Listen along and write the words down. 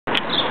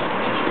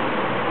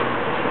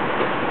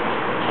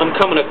I'm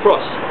coming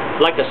across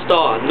like a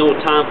star, no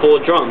time for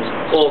drums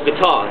or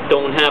guitar.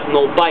 Don't have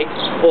no bike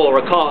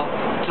or a car.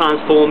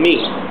 Time's for me,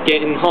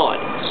 getting hard.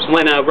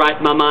 When I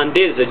write, my mind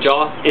is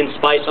ajar, in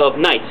spite of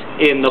nights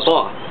in the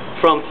bar.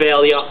 From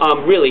failure,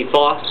 I'm really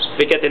far.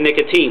 Forget the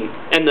nicotine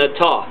and the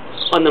tar.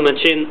 Under my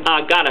chin,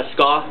 I got a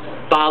scar.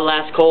 By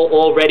last call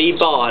already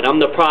barred.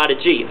 I'm the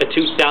Prodigy of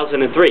 2003.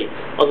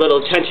 A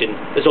little tension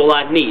is all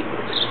I need.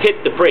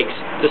 Hit the brakes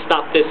to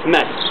stop this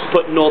mess.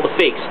 Putting all the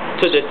fakes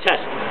to the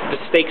test. The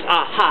stakes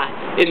are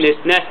high in this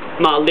nest.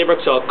 My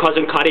lyrics are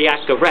causing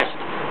cardiac arrest.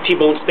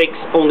 T-bone stakes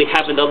only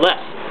having the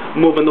less.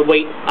 Moving the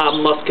weight, I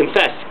must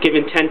confess.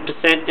 Giving 10%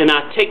 and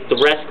I take the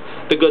rest.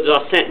 The goods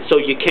are sent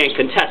so you can't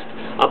contest.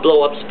 I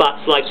blow up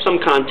spots like some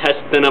contest,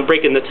 then I'm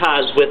breaking the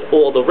ties with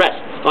all the rest.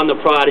 I'm the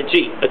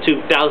Prodigy of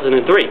 2003.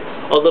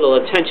 A little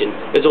attention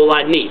is all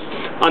I need.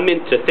 I'm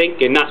into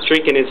thinking, not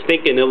drinking and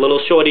stinking. A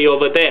little shorty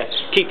over there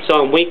keeps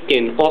on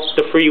winking. Off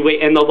the freeway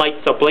and the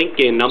lights are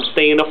blinking. I'm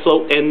staying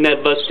afloat and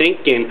never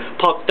sinking.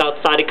 Parked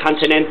outside a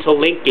Continental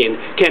Lincoln.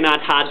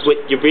 Cannot hide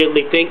what you're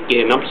really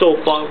thinking. I'm so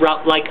far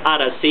out like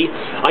Odyssey.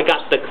 I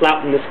got the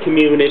clout in this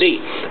community.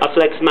 I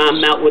flex my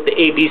mouth with the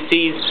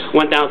ABCs.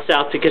 Went down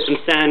south to get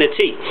some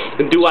sanity.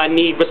 And do I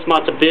need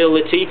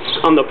responsibility?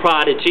 I'm the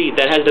Prodigy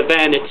that has the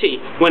vanity.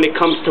 When it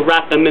comes to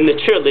rap, I'm in the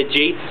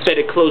trilogy.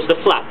 Better close the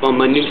flap on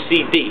my new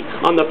CD.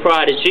 I'm the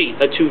Prodigy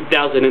of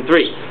 2003.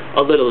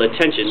 A little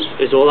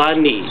attention is all I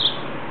need.